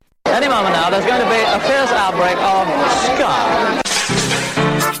any moment now, there's going to be a fierce outbreak of ska.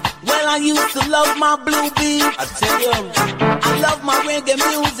 Well, I used to love my blue beat. I tell you, I love my reggae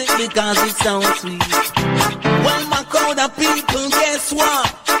music because it sounds sweet. Well, my crowd of people, guess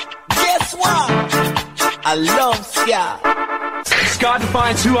what? Guess what? I love ska. Ska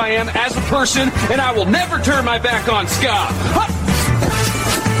defines who I am as a person, and I will never turn my back on ska.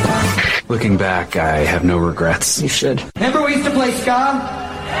 Looking back, I have no regrets. You should. Remember we used to play ska?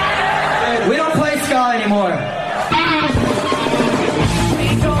 We don't play ska anymore. We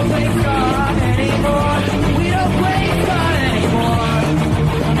don't play ska anymore. We don't play ska anymore.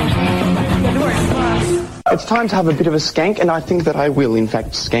 It's time to have a bit of a skank, and I think that I will, in fact,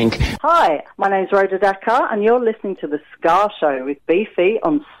 skank. Hi, my name's Rhoda Dakar, and you're listening to The Ska Show with Beefy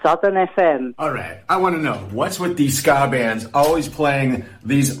on Southern FM. All right, I want to know, what's with these ska bands always playing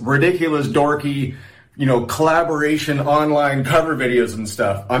these ridiculous, dorky, collaboration online cover videos and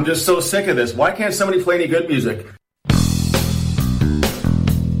stuff? I'm just so sick of this. Why can't somebody play any good music?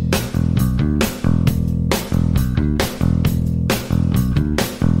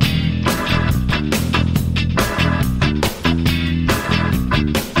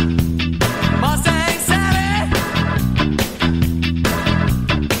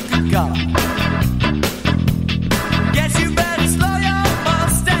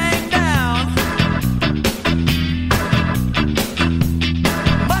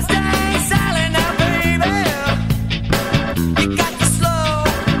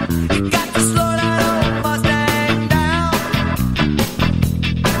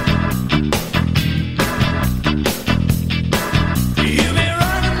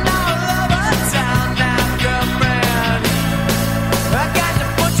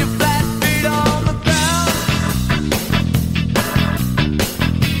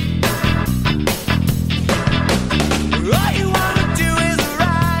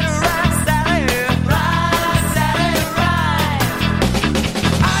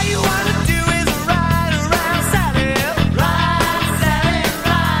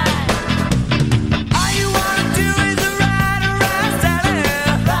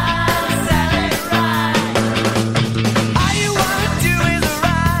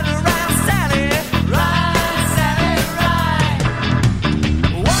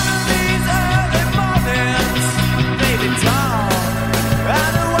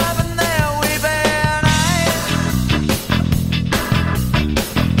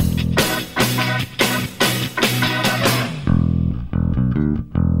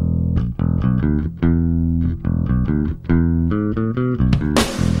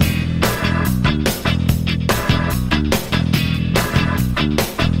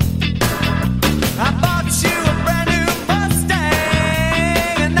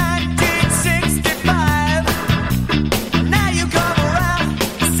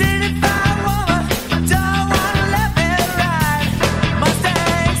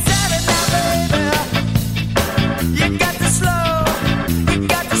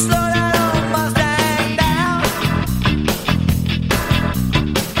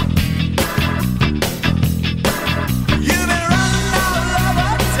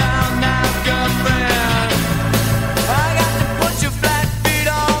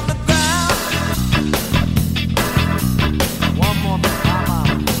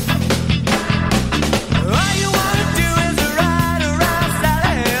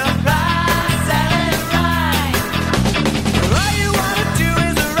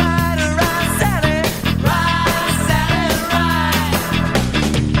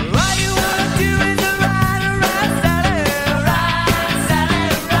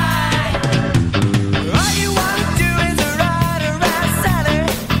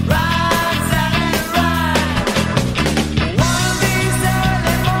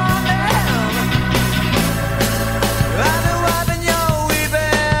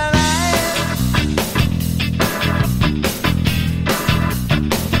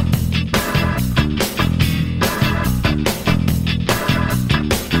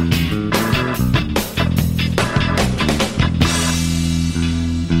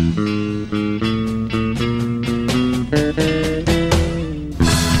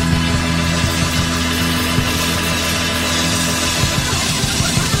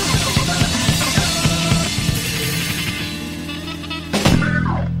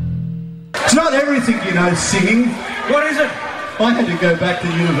 Singing. What is it? I had to go back to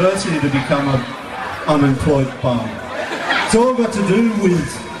university to become an unemployed bum. It's all got to do with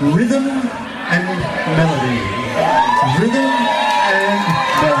rhythm and melody. Rhythm and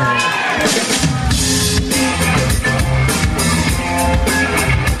melody.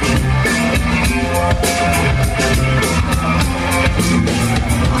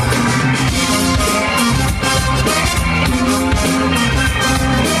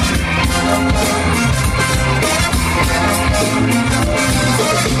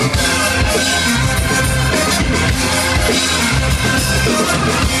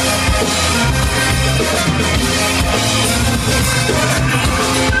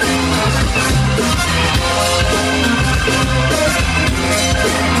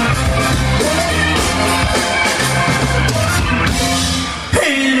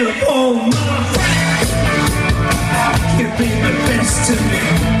 To me,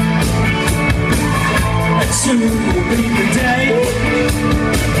 and soon will be the day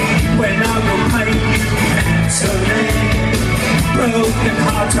when I will pay you handsomely. Broken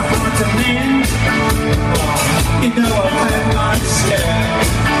heart to mend. You know I've had my share.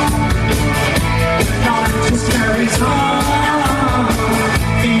 Life just carries on,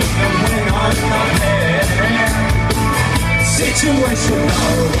 even when I'm not there. Situation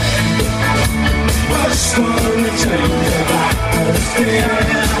rush for a change of atmosphere.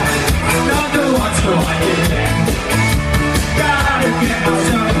 Not the ones behind it. Gotta get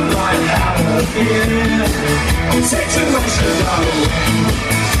myself right out of here. Situation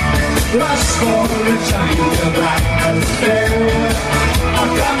rush for a change of atmosphere. I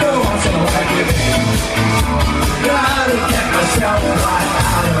got no ones behind it. Gotta get myself right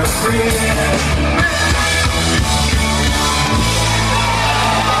out of here.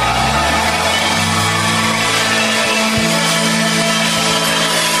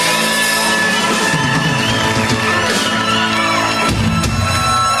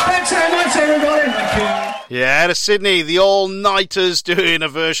 Yeah, out of Sydney, the All-Nighters doing a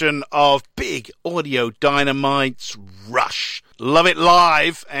version of Big Audio Dynamite's Rush. Love it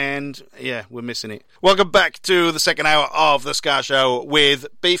live, and yeah, we're missing it. Welcome back to the second hour of the Ska Show with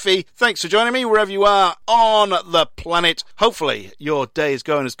Beefy. Thanks for joining me wherever you are on the planet. Hopefully your day is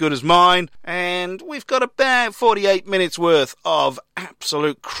going as good as mine, and we've got about 48 minutes worth of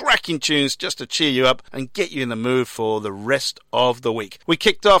absolute cracking tunes just to cheer you up and get you in the mood for the rest of the week. We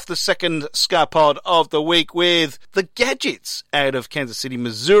kicked off the second Ska Pod of the week with the Gadgets out of Kansas City,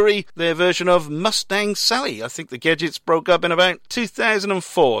 Missouri, their version of Mustang Sally. I think the Gadgets broke up in about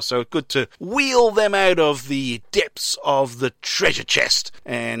 2004, so good to wheel them out of the depths of the treasure chest.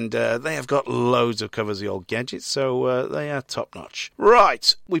 And they have got loads of covers, the old Gadgets, so they are top notch.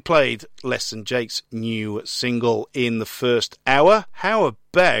 Right, we played Less Than Jake's new single in the first hour. How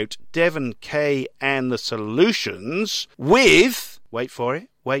about Devon Kay and the Solutions with, wait for it,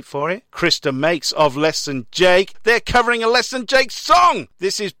 Krista Makes of Less Than Jake. They're covering a Less Than Jake song.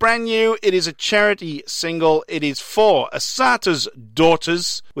 This is brand new. It is a charity single. It is for Asata's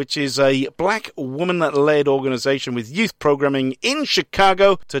Daughters, which is a black woman-led organization with youth programming in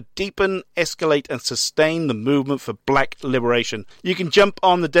Chicago to deepen, escalate, and sustain the movement for black liberation. You can jump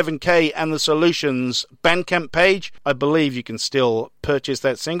on the Devon Kay and the Solutions Bandcamp page. I believe you can still purchase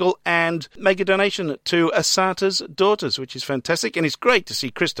that single and make a donation to Asata's Daughters, which is fantastic, and it's great to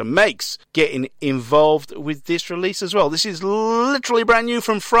see Krista Makes getting involved with this release as well. This is literally brand new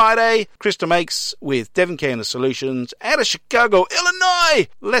from Friday. Krista Makes with Devon Kay and the Solutions out of Chicago, Illinois.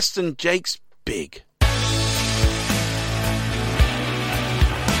 Less Than Jake's Big.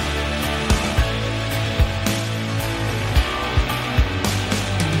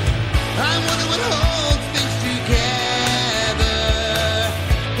 I wonder what holds things together.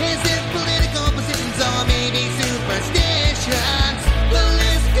 Is it political positions or maybe superstitions? The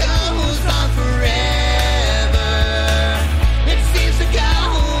list goes on forever. It seems to go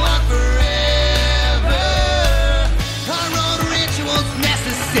on forever. Our own rituals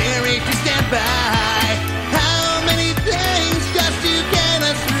necessary to stand by.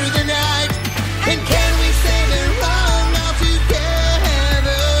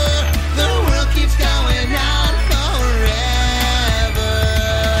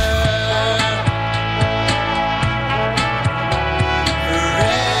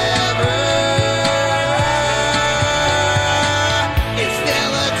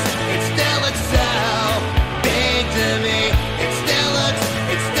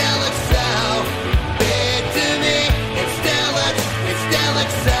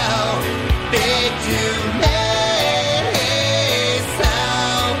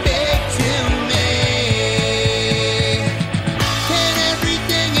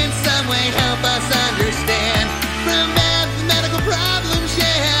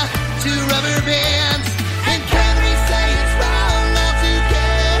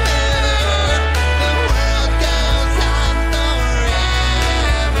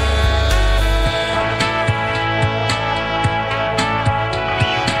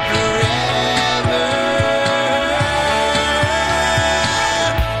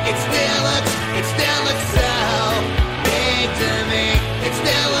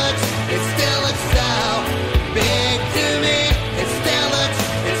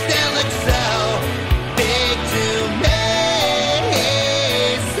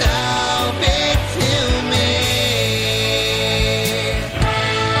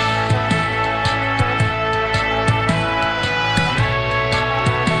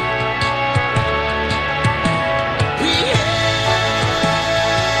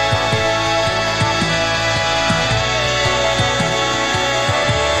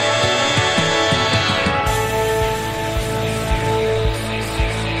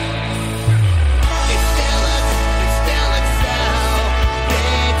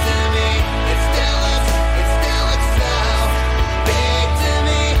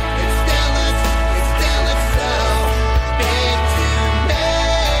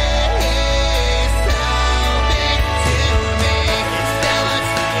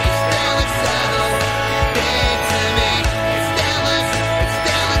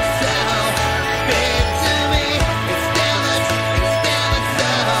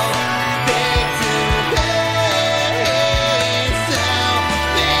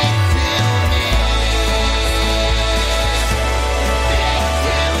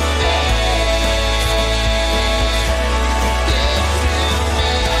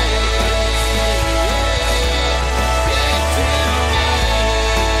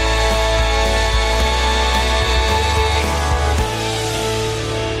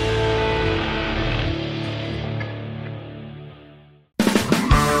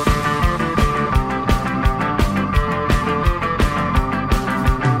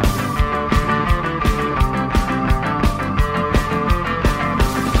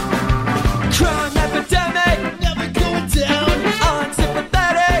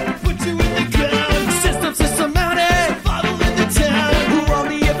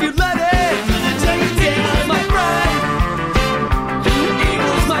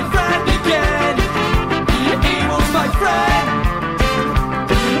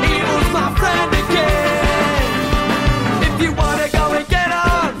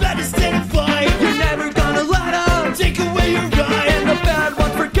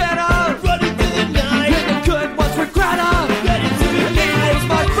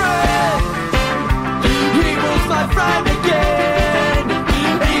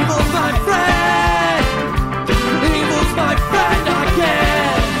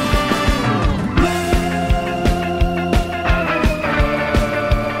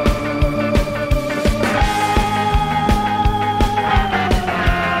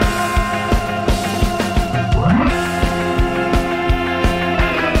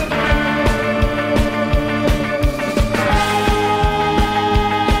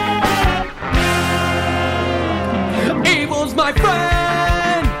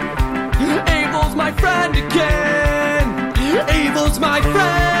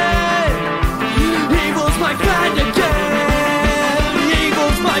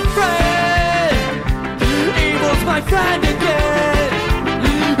 friend again.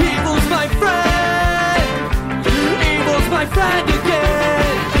 Evil's my friend. Evil's my friend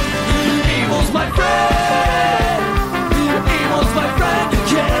again. Evil's my friend. Evil's my friend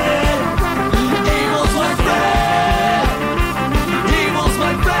again. Evil's my friend. Evil's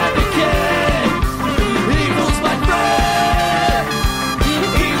my friend again. Evil's my friend.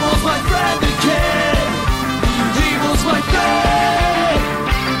 Evil's my friend again. Evil's my friend.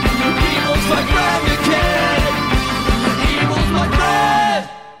 Evil's my friend again. Evil's my friend.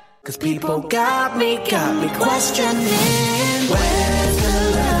 'Cause people got me questioning where's the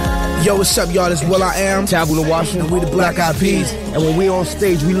love. Yo, what's up, y'all? This is Will I Am, Tabula Washington, we the Black Eyed Peas. And when we on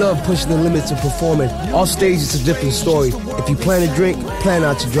stage, we love pushing the limits of performing. Off stage, it's a different story. If you plan to drink, plan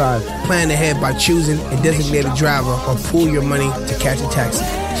not to drive. Plan ahead by choosing a designated driver or pool your money to catch a taxi.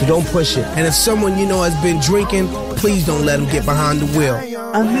 So don't push it. And if someone you know has been drinking, please don't let them get behind the wheel.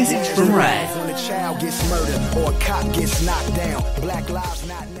 A message from Ray. When a child gets murdered or a cop gets knocked down, Black lives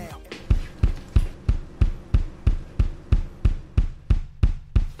not now.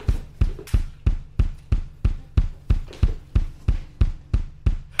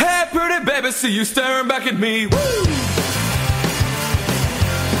 Hey, pretty baby, see you staring back at me. Woo!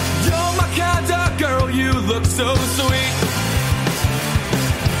 You're my kind of girl, you look so sweet.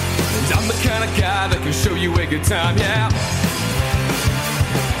 And I'm the kind of guy that can show you a good time, yeah.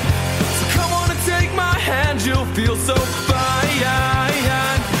 So come on and take my hand, you'll feel so fine.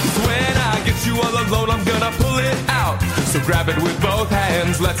 'Cause when I get you all alone, I'm gonna pull it out. So grab it with both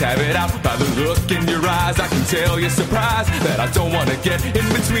hands, let's have it out. By the look in your eyes, I can tell you're surprised that I don't wanna get in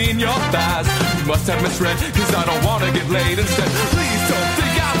between your thighs. You must have misread, 'cause I don't wanna get laid instead. Please don't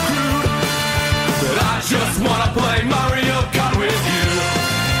think I'm crude, but I just wanna play Mario Kart with you.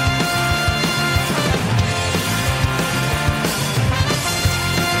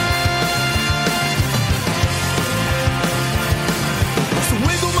 So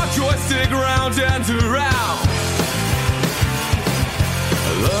wiggle my joystick round and around.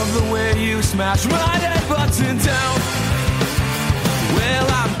 I love the way you smash my dead button down. Well,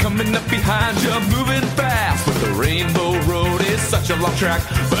 I'm coming up behind you, moving fast. But the Rainbow Road is such a long track.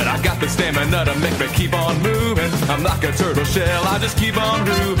 But I got the stamina to make me keep on moving. I'm like a turtle shell, I just keep on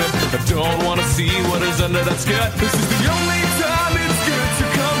moving. I don't want to see what is under that skirt. This is the only time it's good to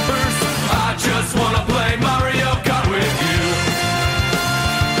come first. I just want to play Mario Kart with you.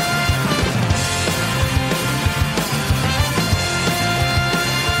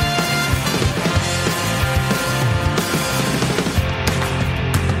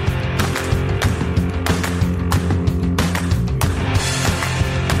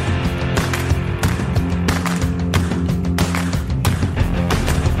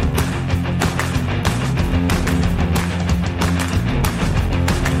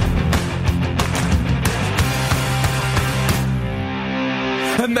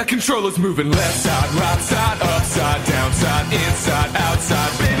 And that controller's moving left side, right side, upside, downside, inside,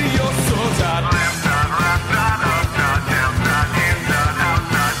 outside. Baby, you're so tight. Left side, right side, upside, downside, inside,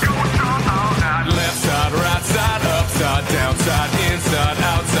 outside. You're so tight. Left side, right side, upside, downside, inside,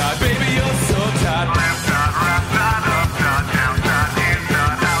 outside. Baby, you're so tight. Left side, right side, upside, downside, inside, outside. You're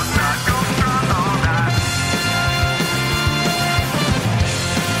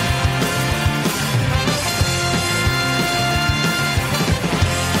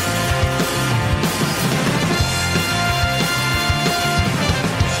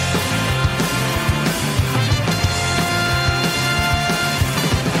so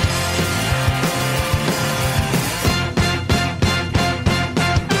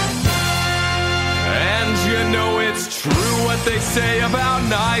tight. They say about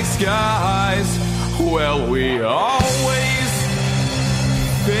nice guys. Well, we always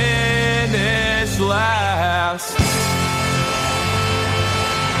finish last.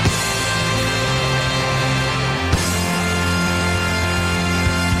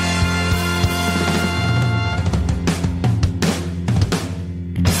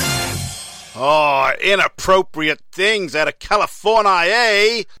 Oh, inappropriate things out of California,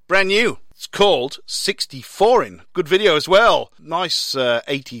 eh? Brand new. It's called 64ing. Good video as well. Nice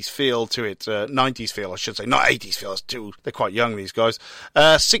 80s feel to it. 90s feel, I should say. Not 80s feel. They're quite young, these guys.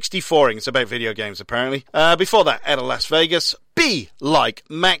 64ing. It's about video games, apparently. Before that, out of Las Vegas, Be Like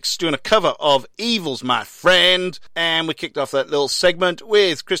Max doing a cover of Evil's My Friend. And we kicked off that little segment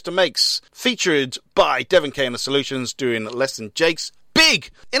with Krista Makes, featured by Devon K and the Solutions, doing Less Than Jake's Be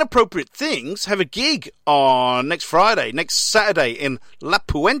big. Inappropriate Things have a gig on next Saturday in La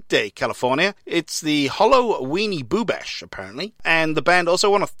Puente, California. It's the Hollow Weenie Boo Bash, apparently. And the band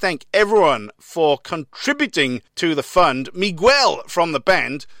also want to thank everyone for contributing to the fund. Miguel from the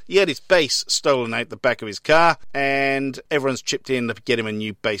band, he had his bass stolen out the back of his car, and everyone's chipped in to get him a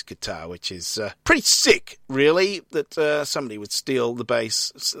new bass guitar, which is pretty sick, really, that somebody would steal the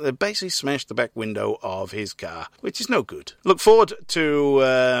bass. They basically smashed the back window of his car, which is no good. Look forward to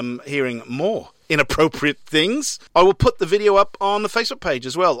hearing more inappropriate things. I will put the video up on the Facebook page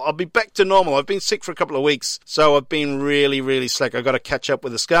as well. I'll be back to normal. I've been sick for a couple of weeks, so I've been really, really slack. I've got to catch up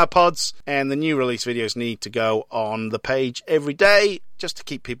with the Ska Pods, and the new release videos need to go on the page every day, just to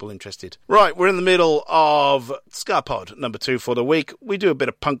keep people interested. Right, we're in the middle of Ska Pod number 2 for the week. We do a bit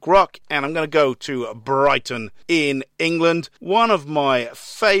of punk rock, and I'm going to go to Brighton in England. One of my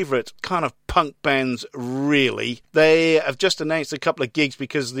favourite kind of punk bands, really. They have just announced a couple of gigs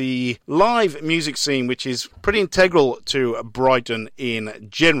because the live music scene, which is pretty integral to Brighton in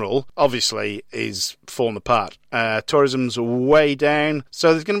general, obviously is falling apart. Tourism's way down,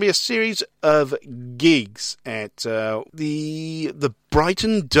 so there's going to be a series of gigs at the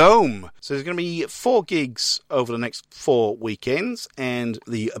Brighton Dome. So there's going to be 4 gigs over the next 4 weekends, and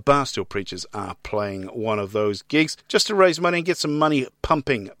the Barstool Preachers are playing one of those gigs just to raise money and get some money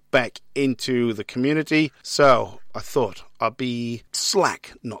pumping back into the community. So I thought I'd be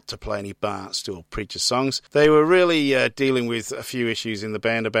slack not to play any Barstool Preacher songs. They were really dealing with a few issues in the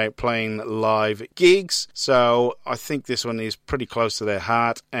band about playing live gigs, so I think this one is pretty close to their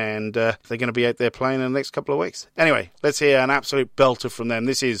heart, and they're going to be out there playing in the next couple of weeks. Anyway, let's hear an absolute belter from them.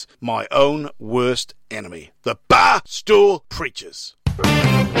 This is My Own Worst Enemy, the Barstool Preachers.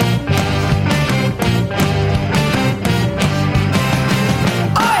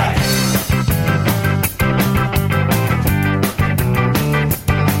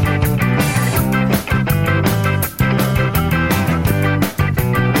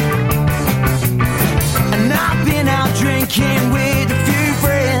 Drinking with a few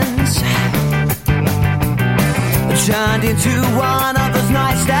friends, turned into one of those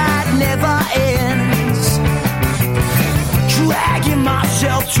nights that never ends, dragging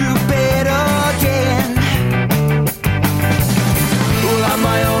myself to bed again. Well, I'm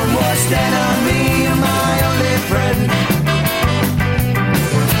my own worst enemy, my only friend,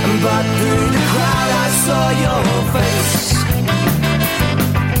 but through the crowd I saw your face,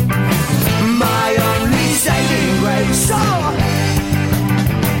 my only saving grace. So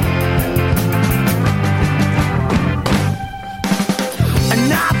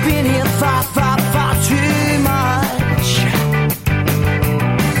and I've been here far, far, far too much,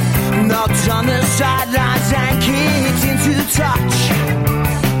 knocked on the sidelines and kicked into touch,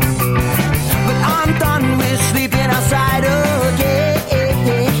 but I'm done with sleeping outside again.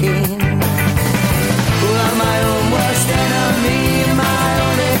 Well, I'm my own worst enemy, my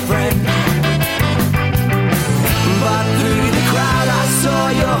only friend, but through the crowd I saw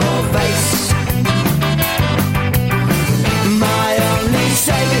your face, my only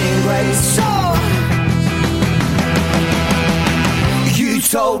saving grace. So you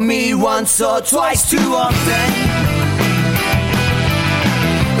told me once or twice too often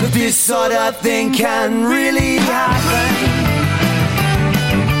that this sort of thing can really happen,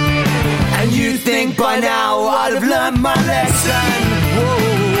 and you think by now I'd have learned my lesson. Whoa.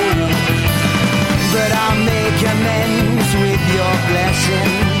 But I'll make amends with your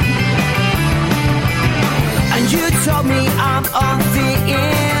blessing. And you told me I'm on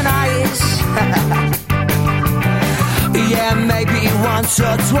thin ice. Yeah, maybe once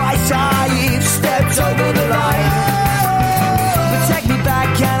or twice I've stepped over the line, but take me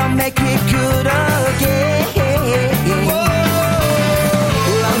back and I'll make it good again. Well,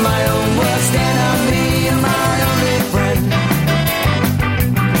 I'm my own worst enemy, my only friend,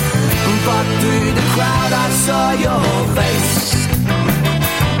 but through the crowd I saw your face,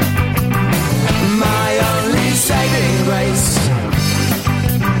 my only saving grace.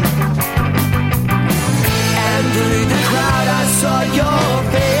 And through the crowd I saw your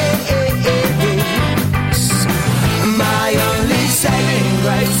face, my only saving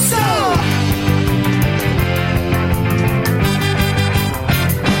grace.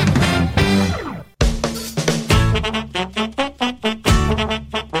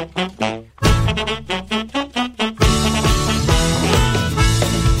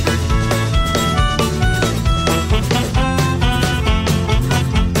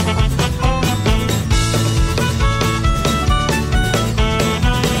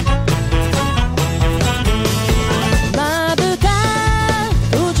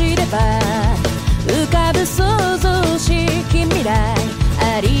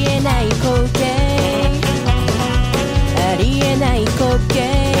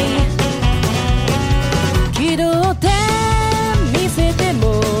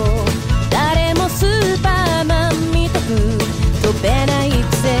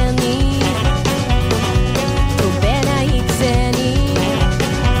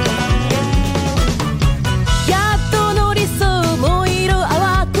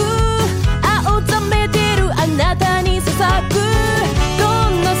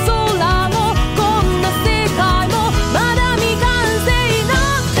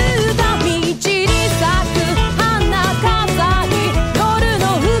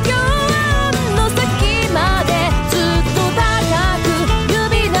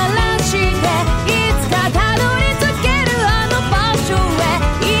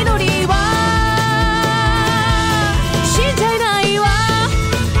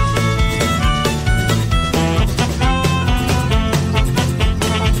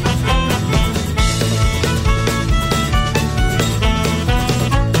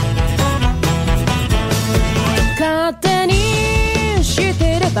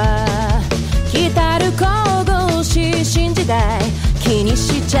 たい気に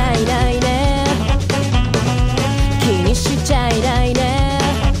しちゃいないね気にしちゃいないね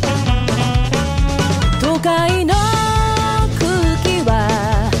都会の空気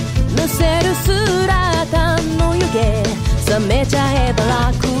はむせるスラタンの湯気冷めちゃえば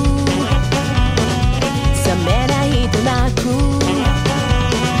楽冷めないとなく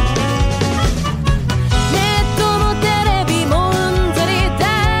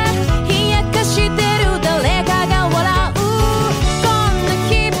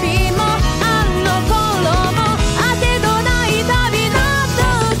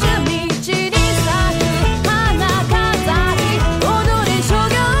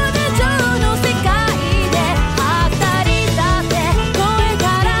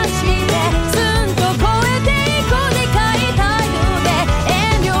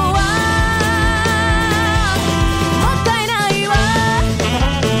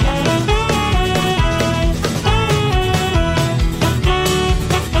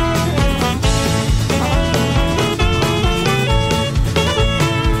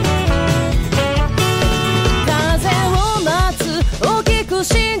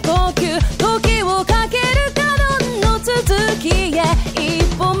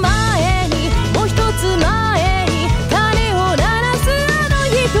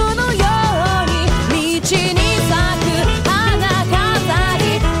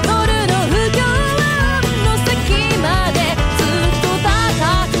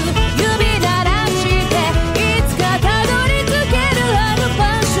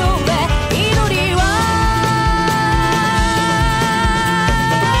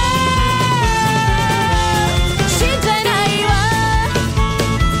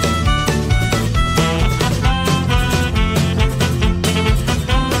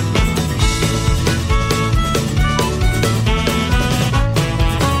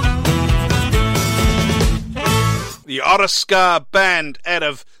Ska band out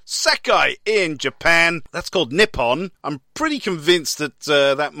of Sakai in Japan. That's called Nippon. I'm pretty convinced that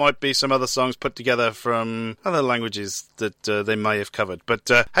that might be some other songs put together from other languages that they may have covered. But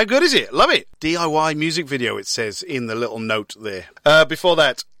how good is it? Love it. DIY music video, it says in the little note there. Before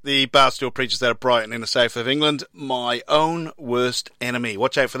that, the Barstool Preachers out of Brighton in the south of England. My own worst enemy.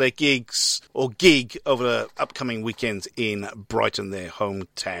 Watch out for their gigs or gig over the upcoming weekends in Brighton, their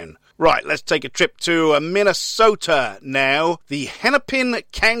hometown. Right, let's take a trip to Minnesota now. The Hennepin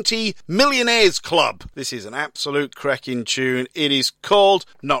County Millionaires Club. This is an absolute cracking tune. It is called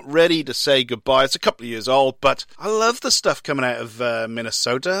Not Ready to Say Goodbye. It's a couple of years old, but I love the stuff coming out of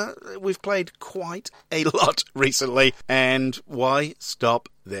Minnesota. We've played quite a lot recently, and why stop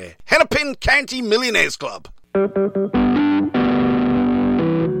there? Hennepin County Millionaires Club.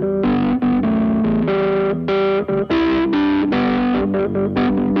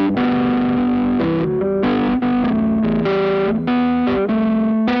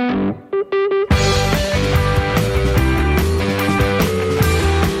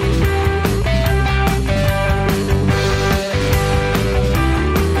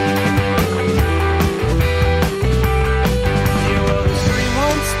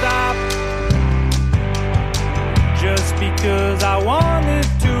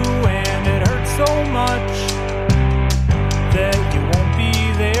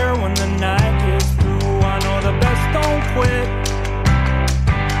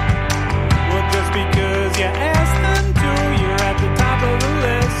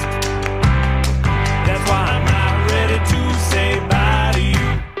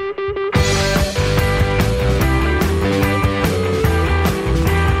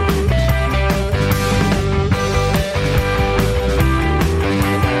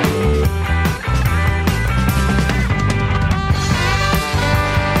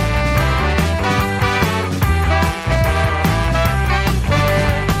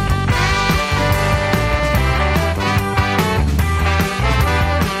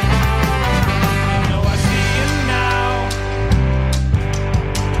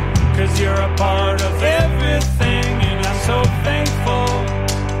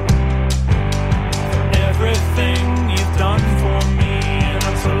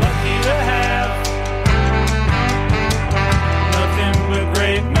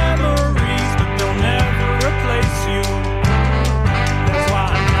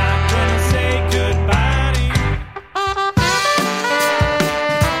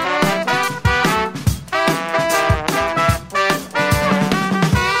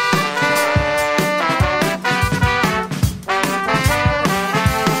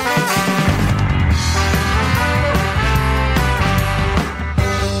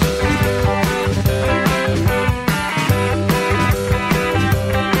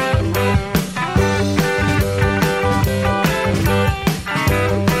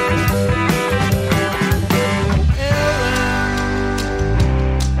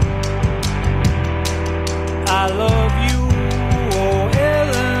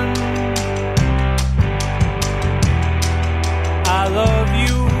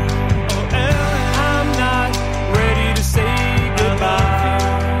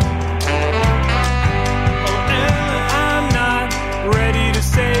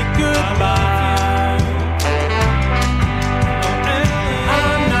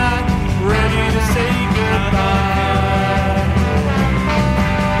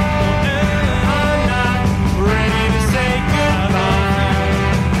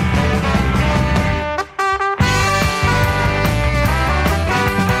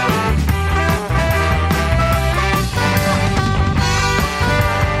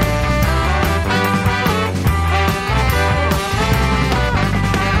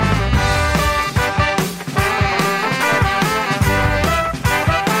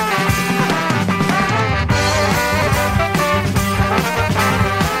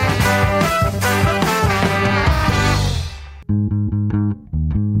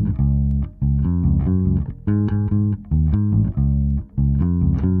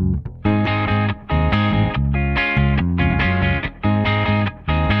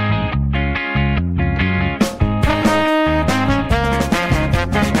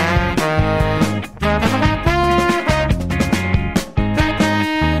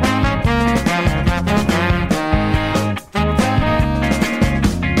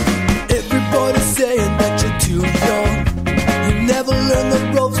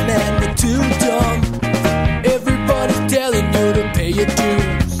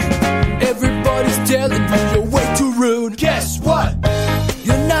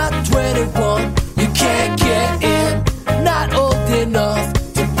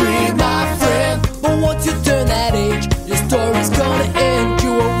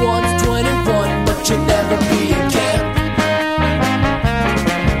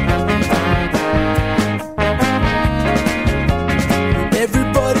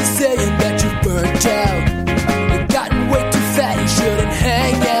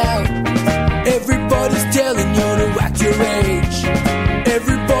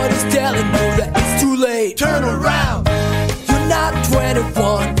 Hey, turn around. You're not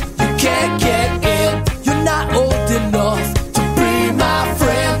 21, you can't get in. You're not old enough to be my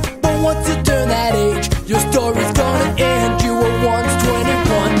friend. But once you turn that age, your story's gonna end. You were once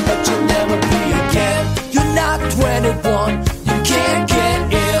 21, but you'll never be again. You're not 21, you can't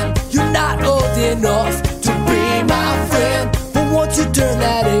get in. You're not old enough to be my friend. But once you turn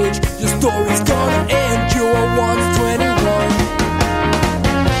that age, your story's gonna end. You were once 21.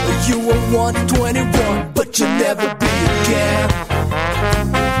 You were once 21, but you'll never be again.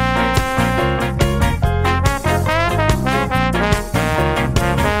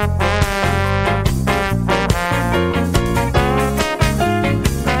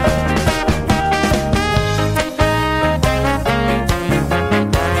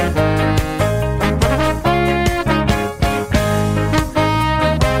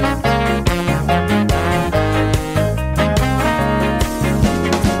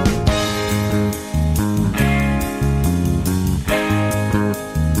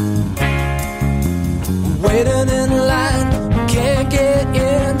 Waiting in line, can't get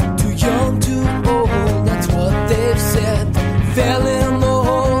in. Too young, too old, that's what they've said. Fell in the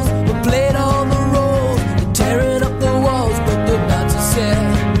holes, but played on the road. They're tearing up the walls, but they're not to say.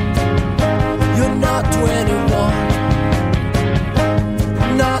 You're not 21.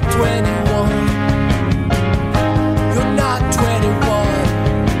 Not 21. You're not 21.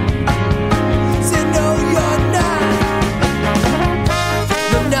 Say no, you're not.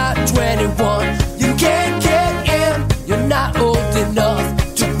 You're not 21. You can't get in. You're not old enough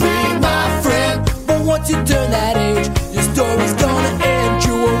to be my friend. But once you turn that age, your story's gonna end.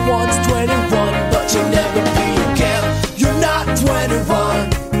 You were once 21, but you'll never be again. You're not 21.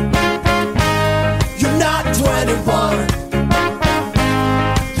 You're not 21.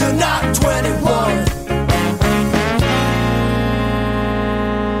 You're not 21.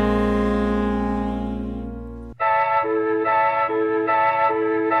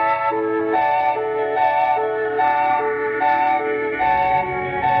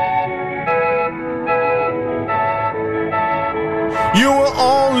 You were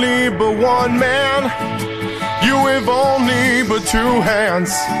only but one man. You have only but two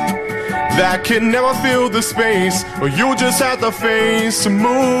hands that can never fill the space, or you just have to face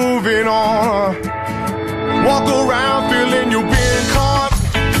moving on. Walk around feeling you're being caught,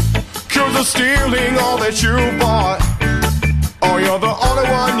 'cause they're stealing all that you bought. Oh, you're the only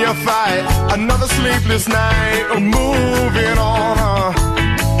one you fight. Another sleepless night of moving on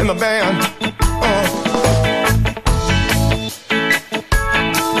in the band.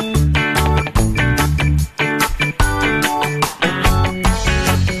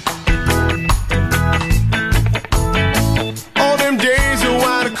 All them days you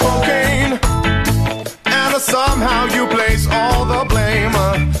wine of cocaine, and somehow you place all the blame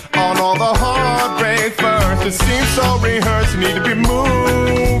on all the heartbreak first. It seems so rehearsed, you need to be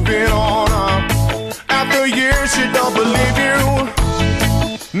moving on. After years she don't believe you.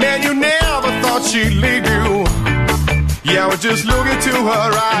 Man, you never thought she'd leave you. Yeah, well, just look into her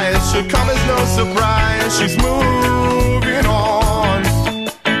eyes, should come as no surprise. She's moving on.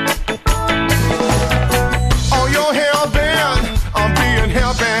 Oh, you're hell-bent on being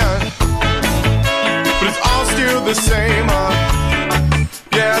hell-bent, but it's all still the same.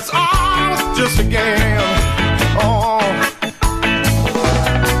 Yeah, it's all just a game. Oh,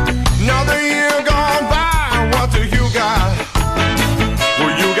 another year gone by, what do you got?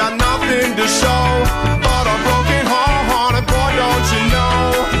 Well, you got nothing to show but a broken heart, boy, don't you know?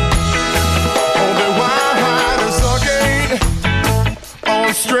 Oh, the wide is a gate, on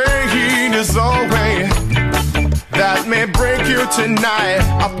straight is a way that may break you tonight.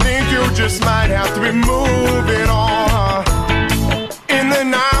 I think you just might have to be moving on. In the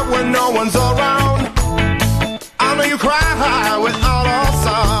night when no one's around, I know you cry without a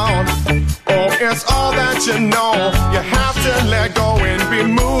sound. Oh, it's all that you know. You have to let go and be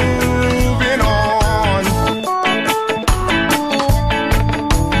moving on.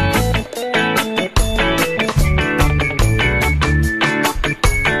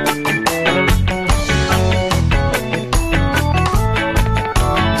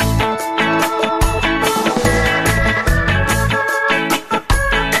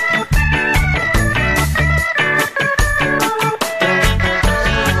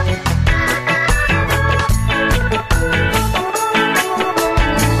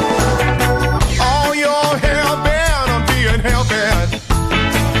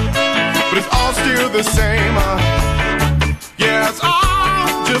 The same, yeah, it's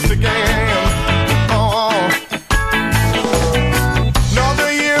all just a game. Oh, another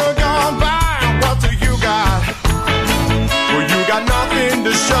year gone by, what do you got? Well, you got nothing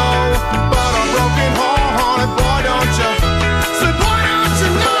to show but a broken heart.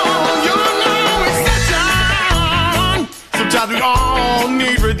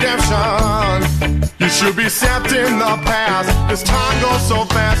 should be accepting the past. This time goes so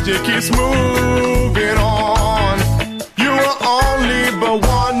fast, it keeps moving on. You are only but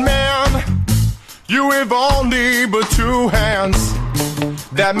one man. You have only but two hands.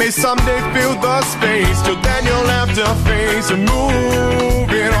 That may someday fill the space. Till then you'll have to face and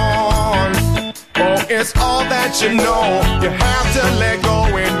moving on. Oh, it's all that you know. You have to let go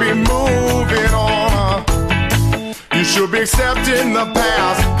and be moving on. You should be accepting the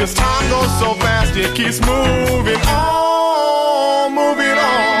past. Cause time goes so fast, it keeps moving on. Moving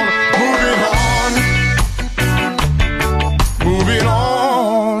on, moving on. Moving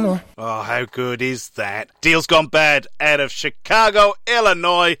on. Oh, how good is that? Deal's Gone Bad out of Chicago,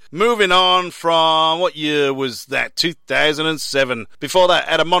 Illinois. Moving on from, what year was that? 2007. Before that,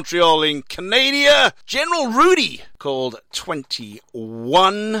 out of Montreal in Canada, General Rudy, called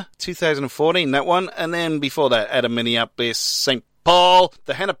 21. 2014, that one. And then before that, out of Minneapolis, St. Paul,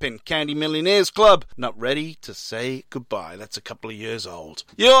 the Hennepin County Millionaires Club, Not Ready to Say Goodbye. That's a couple of years old.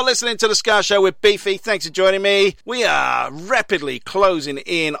 You're listening to The Ska Show with Beefy. Thanks for joining me. We are rapidly closing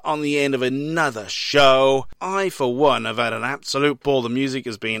in on the end of another show. I, for one, have had an absolute ball. The music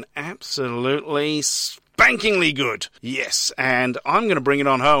has been absolutely spankingly good. Yes, and I'm going to bring it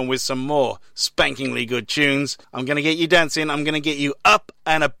on home with some more spankingly good tunes. I'm going to get you dancing. I'm going to get you up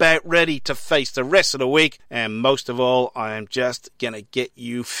and about, ready to face the rest of the week. And most of all, I am just going to get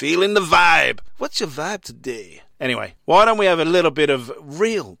you feeling the vibe. What's your vibe today? Anyway, why don't we have a little bit of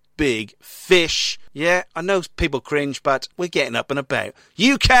real big fish? Yeah, I know people cringe, but we're getting up and about.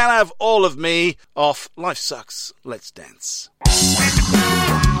 You can have all of me off Life Sucks. Let's dance.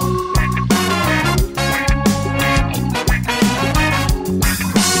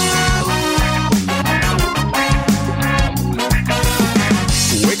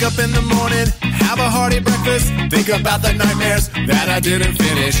 Wake up in the morning, have a hearty breakfast, think about the nightmares that I didn't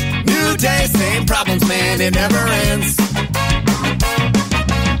finish. New day, same problems, man, it never ends.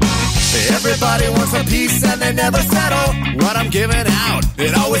 Everybody wants a piece and they never settle. What I'm giving out,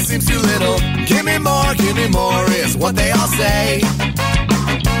 it always seems too little. Give me more is what they all say.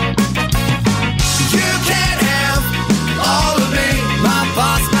 You can't have all of me, my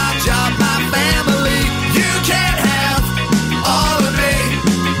boss, my job, my family. You can't have all of me,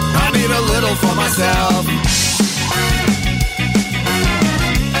 I need a little for myself.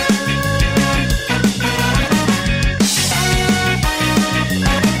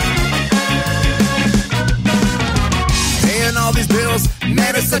 Paying all these bills,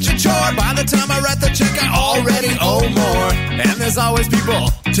 man, it's such a chore. By the time I write the check, I already owe more. And there's always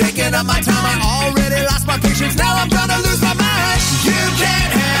people taking up my time. I already lost my patience, now I'm gonna lose my mind. You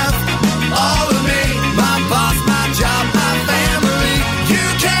can't have all of me, my boss, my job, my family. You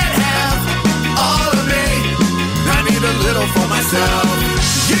can't have all of me, I need a little for myself.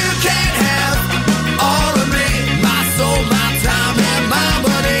 You can't have all of me, my soul, my time, and my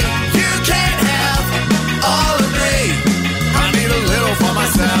money. You can't have all of me, I need a little for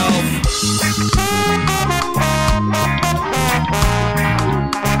myself.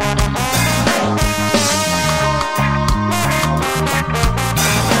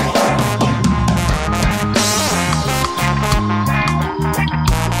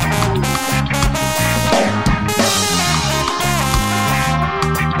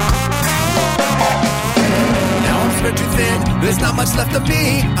 There's not much left of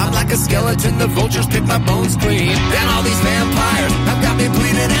me. I'm like a skeleton, the vultures pick my bones clean. And all these vampires have got me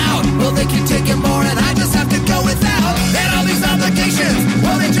bleeding out. Well, they keep taking more and I just have to go without. And all these obligations,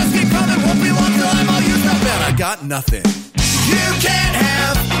 well, they just keep coming. Won't be long till I'm all used up and I got nothing. You can't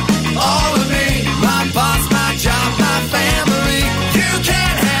have all of me, my boss, my job, my family. You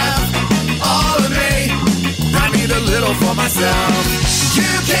can't have all of me, I need a little for myself.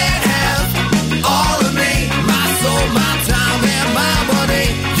 You can't have all of me, my soul, my time, and my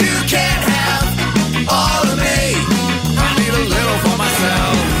money. You can't have all of me, I need a little for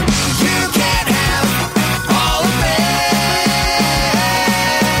myself. You can't have all of me.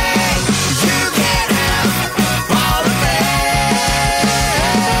 You can't have all of me.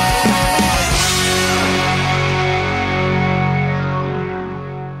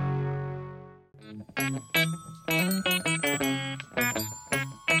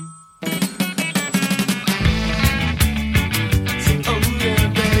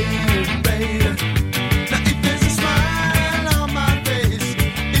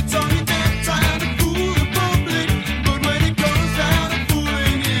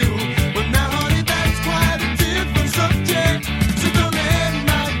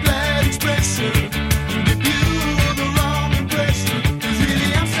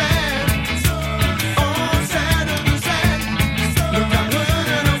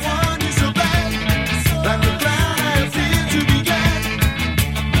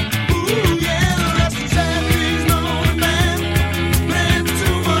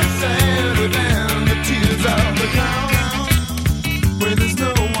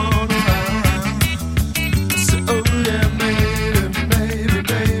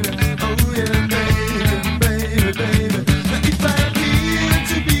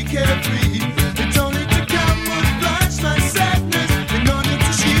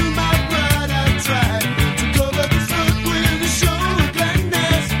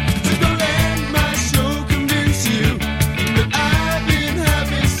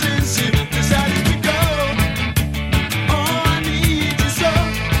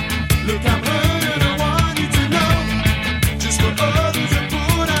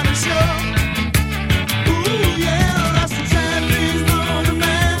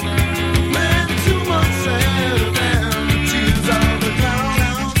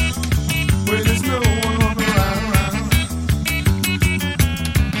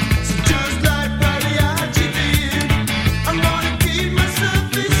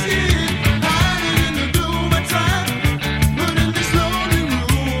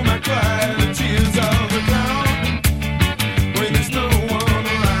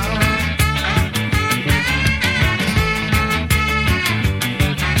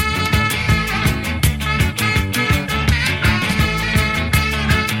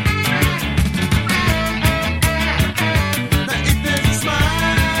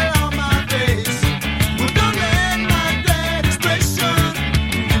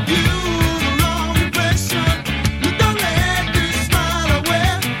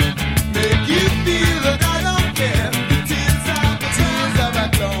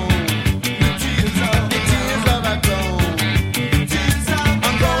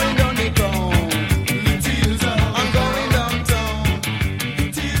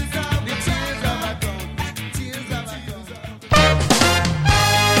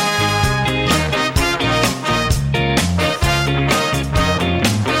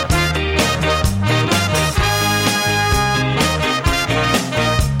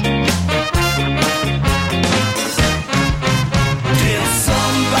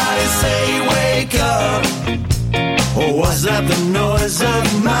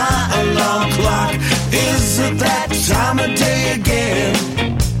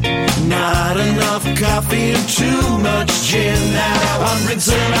 coffee and too much gin. Now I'm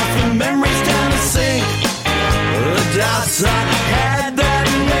rinsing off the memories down the sink. The doubts I had that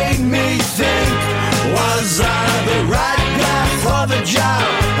made me think, was I the right guy for the job?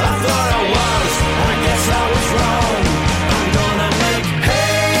 I thought I was, I guess I was wrong. I'm gonna make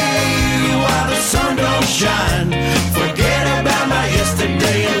hay while the sun don't shine. Forget about my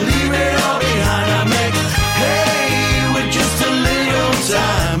yesterday and leave it all behind. I make hay with just a little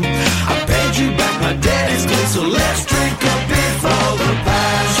time. I paid you back my daddy's day, so let's drink a beer for the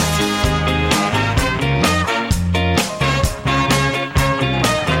past.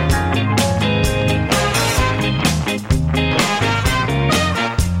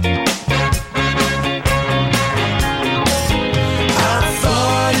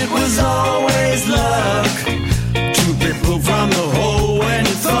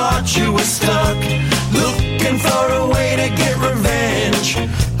 You were stuck, looking for a way to get revenge.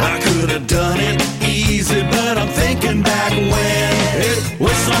 I could have done it easy, but I'm thinking back when it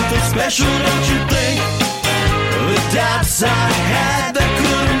was something special, don't you think? The doubts I had that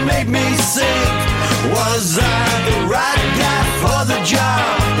could have made me sick. Was I the right guy for the job?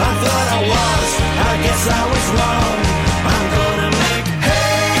 I thought I was, I guess I was wrong. I'm gonna make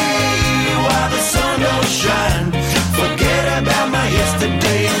hay while the sun don't shine. Forget about my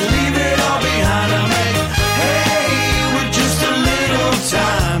yesterday and leave it all behind. I make hay with just a little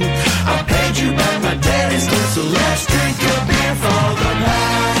time. I paid you back my daddy's day, so let's drink a beer for the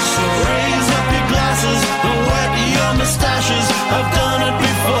past. So raise up your glasses and wet your mustaches. I've done it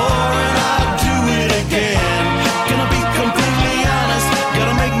before and I'll do it again. Gonna be completely honest,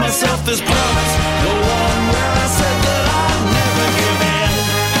 gotta make myself this promise. The one where I said that I'll never give in.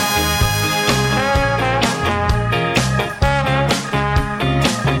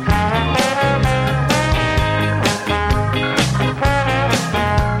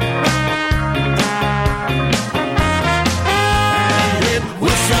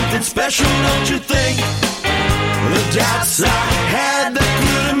 Special, don't you think? The doubts I had that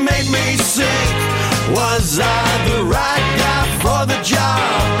could have made me sick. Was I the right guy for the job?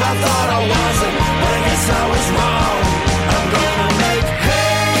 I thought I wasn't, but I guess I was wrong. I'm gonna make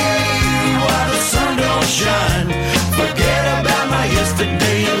hay while the sun don't shine. Forget about my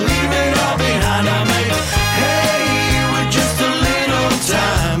yesterday and leave it all behind. I make hay with just a little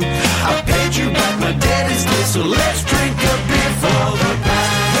time. I paid you back my daddy's day, so let's drink a beer for the past.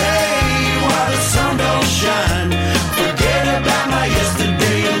 Sun don't shine. Forget about my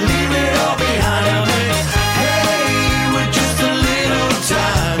yesterday and leave it all behind. I make hay with just a little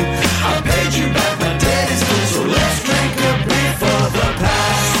time. I paid you back my daddy's day, so let's drink a beer for the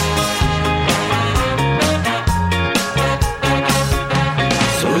past.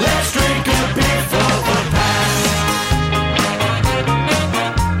 So let's drink a beer for the past.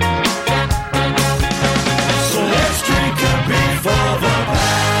 So let's drink a beer for the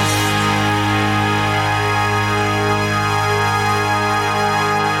past.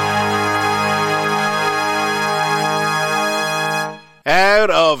 Out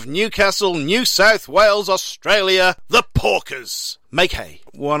of Newcastle, New South Wales, Australia, the Porkers. Make Hay.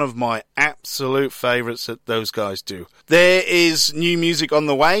 One of my absolute favourites that those guys do. There is new music on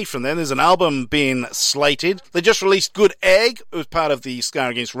the way from them. There's an album being slated. They just released Good Egg. It was part of the Ska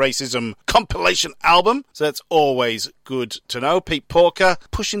Against Racism compilation album. So that's always good to know. Pete Porker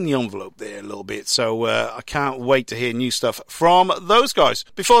pushing the envelope there a little bit. So I can't wait to hear new stuff from those guys.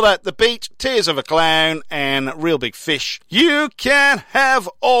 Before that, The Beat, Tears of a Clown, and Real Big Fish. You can have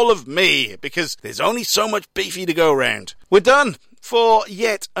all of me, because there's only so much Beefy to go around. We're done for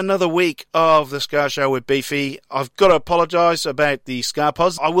yet another week of the Ska Show with Beefy. I've got to apologise about the Ska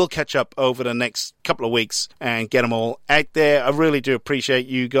Pods. I will catch up over the next couple of weeks and get them all out there. I really do appreciate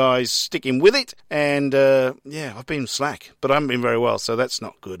you guys sticking with it. And, yeah, I've been slack, but I haven't been very well, so that's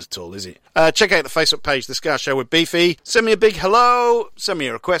not good at all, is it? Check out the Facebook page, The Ska Show with Beefy. Send me a big hello. Send me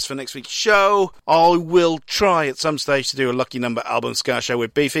a request for next week's show. I will try at some stage to do a Lucky Number album Ska Show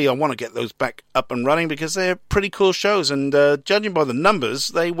with Beefy. I want to get those back up and running because they're pretty cool shows. And judging by the numbers,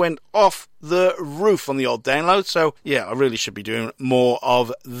 they went off the roof on the old download. So, yeah, I really should be doing more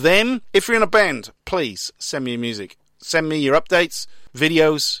of them. If you're in a band, please send me your music. Send me your updates,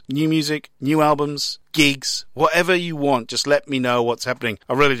 videos, new music, new albums, gigs, whatever you want. Just let me know what's happening.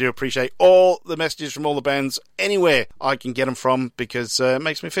 I really do appreciate all the messages from all the bands, anywhere I can get them from, because it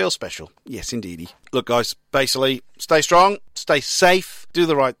makes me feel special. Yes, indeedy. Look, guys, basically, stay strong, stay safe, do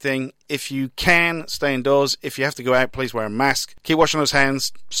the right thing. If you can, stay indoors. If you have to go out, please wear a mask. Keep washing those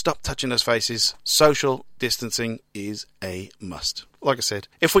hands. Stop touching those faces. Social distancing is a must. Like I said,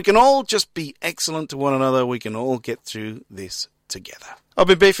 if we can all just be excellent to one another, we can all get through this together. I've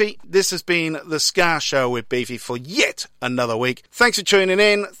been Beefy. This has been the Ska Show with Beefy for yet another week. Thanks for tuning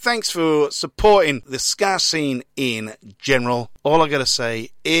in. Thanks for supporting the ska scene in general. All I gotta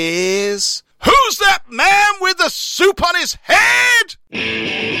say is, who's that man with the soup on his head?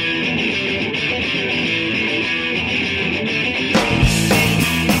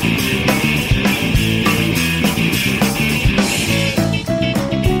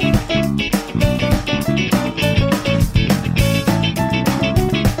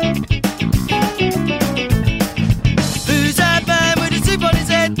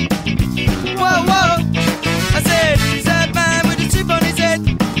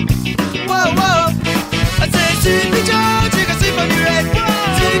 Sleepy George, you got sleep on your head.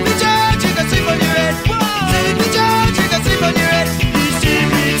 Sleepy George, you got sleep on your head. Sleepy George, you got sleep on your head.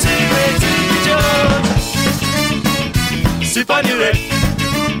 Sleepy, sleepy, sleepy George. Sleep on your head.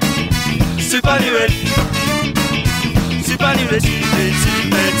 Sleep on your head. Sleep on your head. Sleepy,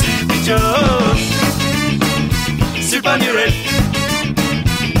 sleepy, sleepy George. Sleep on your head.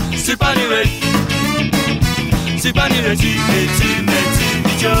 Sleep on your head. Sleep on your head. Sleepy, sleepy,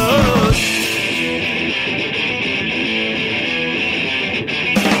 sleepy George.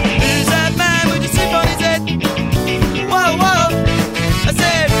 Whoa, whoa, I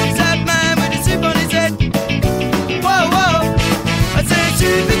said, is that man with the sleep on his head? Whoa, whoa, I said,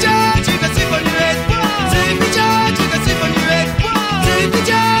 Sleepy George, you got sleep on your head. Sleepy George, you got sleep on your head. Sleepy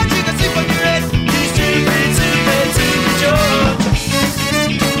George, you got sleep on your head. You stupid, stupid, Sleepy George.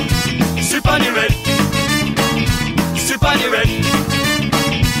 Sleep on your head. Sleep on your head.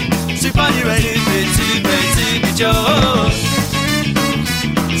 Sleep on your head, stupid, stupid, Sleepy George.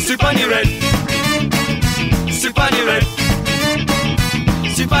 Sleep on your head. Sleep on your head.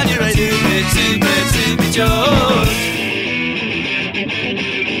 Sleep on your head. Sleepy, sleepy, sleepy George.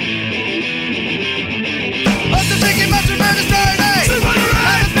 What's the thinking about your murder story? Sleep on your head.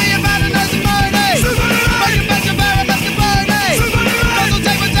 How to be about another morning. Sleep on your head. Make a bunch of fire, make a party. Sleep on your head. Don't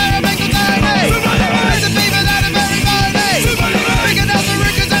take with terror, make a dirty. Sleep on your head. It's a fever that is very morning. Sleep on your head. Big enough to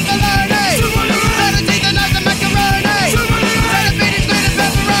riches and baloney. Sleep on your head. Try to teach another macaroni. Sleep on your head. Try to feed his sweet as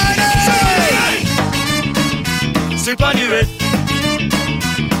pepperoni. Sleep on your head.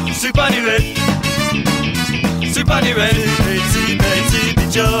 Sleep on your head. Sleep on your head. Sleepy, sleepy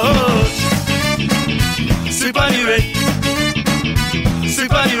George. Sleep on your head.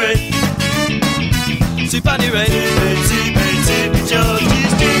 Sleep on your head. Sleep on your head. Sleepy, sleepy George.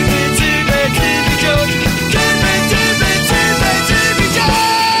 Sleepy, sleepy, sleepy George. Sleepy, sleepy, sleepy, sleepy George.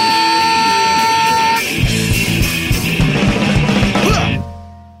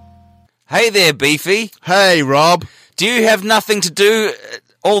 Hey there, Beefy. Hey, Rob. Do you have nothing to do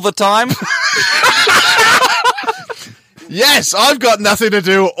all the time? Yes, I've got nothing to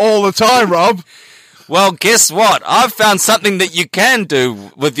do all the time, Rob. Well, guess what? I've found something that you can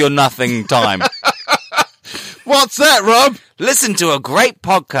do with your nothing time. What's that, Rob? Listen to a great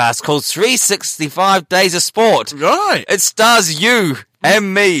podcast called 365 Days of Sport. Right. It stars you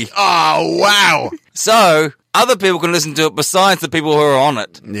and me. Oh, wow. So, other people can listen to it besides the people who are on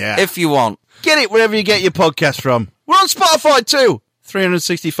it. Yeah. If you want. Get it wherever you get your podcast from. We're on Spotify too.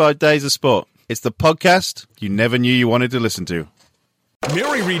 365 Days of Sport. It's the podcast you never knew you wanted to listen to.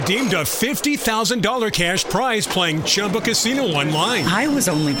 Mary redeemed a $50,000 cash prize playing Chumba Casino online. I was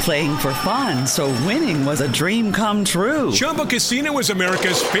only playing for fun, so winning was a dream come true. Chumba Casino is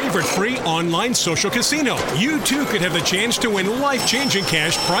America's favorite free online social casino. You too could have the chance to win life-changing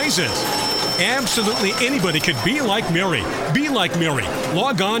cash prizes. Absolutely anybody could be like Mary. Be like Mary.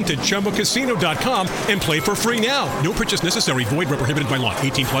 Log on to ChumbaCasino.com and play for free now. No purchase necessary. Void where prohibited by law.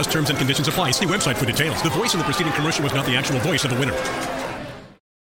 18 plus terms and conditions apply. See website for details. The voice in the preceding commercial was not the actual voice of the winner.